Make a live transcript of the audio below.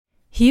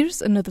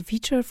Here's another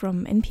feature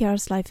from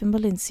NPR's Life in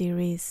Berlin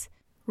series.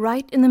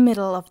 Right in the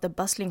middle of the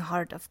bustling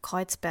heart of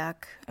Kreuzberg,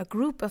 a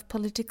group of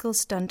political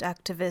stunt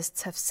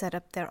activists have set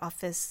up their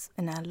office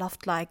in a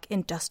loft-like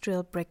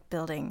industrial brick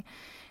building.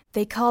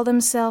 They call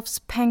themselves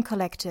Peng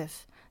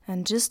Collective,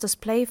 and just as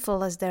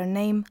playful as their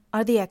name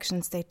are the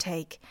actions they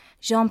take.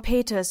 Jean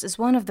Peters is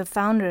one of the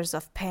founders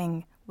of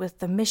Peng, with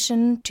the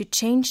mission to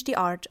change the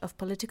art of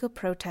political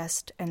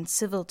protest and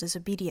civil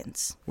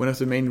disobedience. One of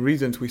the main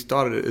reasons we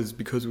started it is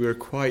because we were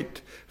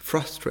quite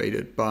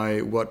frustrated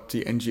by what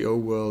the NGO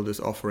world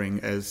is offering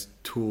as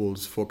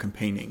tools for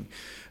campaigning.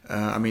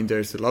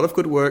 There's a lot of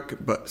good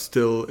work, but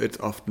still it's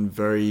often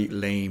very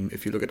lame.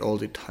 If you look at all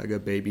the tiger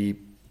baby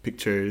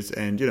pictures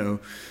and,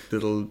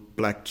 little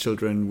black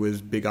children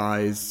with big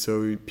eyes,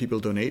 so people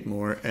donate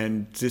more.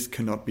 And this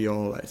cannot be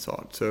all, I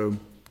thought. So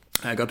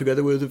I got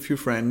together with a few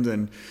friends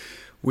and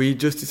we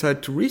just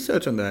decided to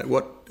research on that.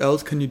 What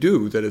else can you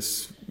do that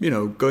is,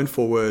 going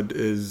forward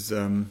is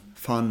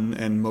fun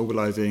and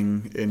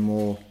mobilizing in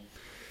more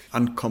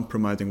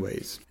uncompromising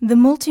ways? The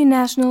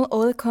multinational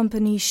oil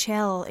company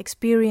Shell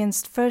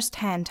experienced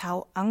firsthand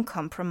how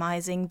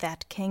uncompromising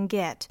that can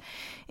get.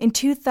 In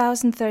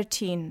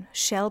 2013,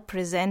 Shell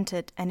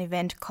presented an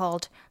event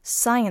called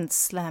Science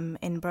Slam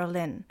in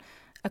Berlin,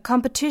 a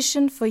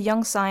competition for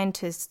young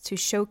scientists to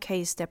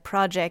showcase their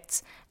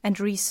projects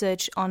and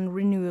research on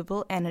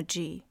renewable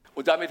energy.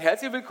 Und damit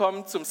herzlich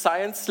willkommen zum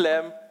Science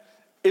Slam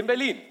in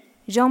Berlin.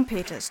 Jean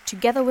Peters,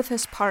 together with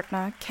his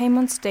partner, came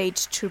on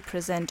stage to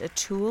present a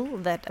tool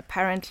that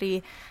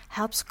apparently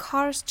helps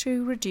cars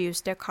to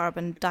reduce their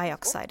carbon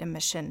dioxide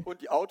emission.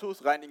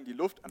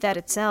 That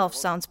itself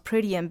sounds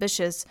pretty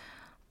ambitious,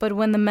 but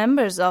when the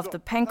members of the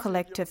Peng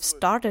Collective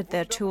started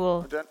their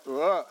tool,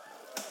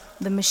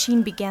 the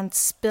machine began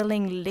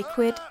spilling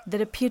liquid that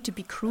appeared to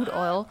be crude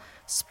oil,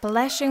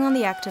 splashing on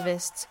the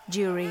activists,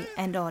 jury,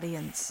 and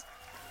audience.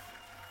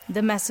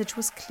 The message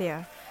was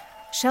clear.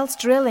 Shell's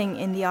drilling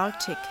in the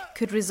Arctic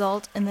could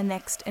result in the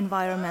next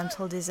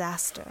environmental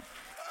disaster.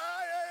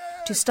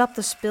 To stop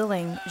the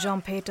spilling,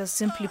 Jean Peters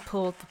simply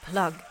pulled the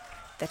plug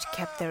that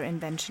kept their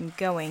invention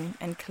going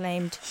and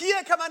claimed,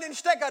 Hier kann man den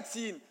Stecker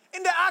ziehen,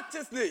 in der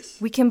Arktis nicht.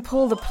 "We can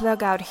pull the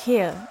plug out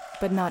here,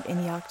 but not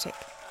in the Arctic."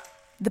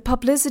 The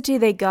publicity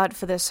they got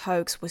for this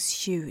hoax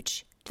was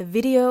huge. The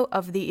video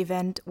of the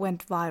event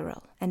went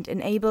viral and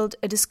enabled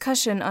a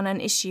discussion on an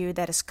issue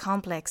that is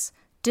complex,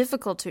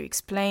 difficult to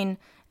explain,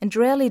 and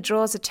rarely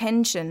draws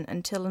attention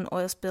until an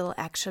oil spill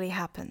actually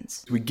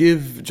happens. We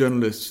give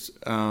journalists,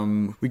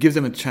 we give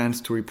them a chance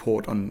to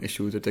report on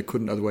issues that they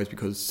couldn't otherwise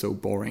because it's so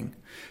boring.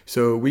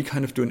 So we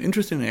kind of do an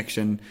interesting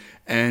action,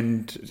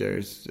 and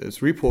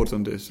there's reports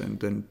on this, and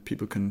then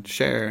people can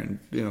share and,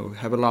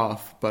 have a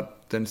laugh,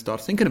 but then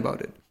start thinking about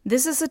it.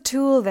 This is a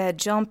tool that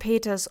Jean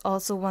Peters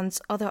also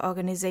wants other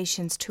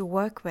organizations to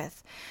work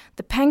with.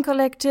 The Peng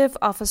Collective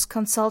offers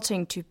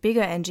consulting to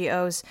bigger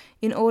NGOs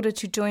in order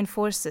to join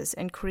forces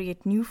and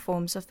create new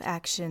forms of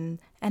action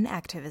and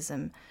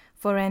activism.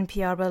 For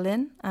NPR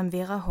Berlin, I'm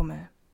Vera Hummel.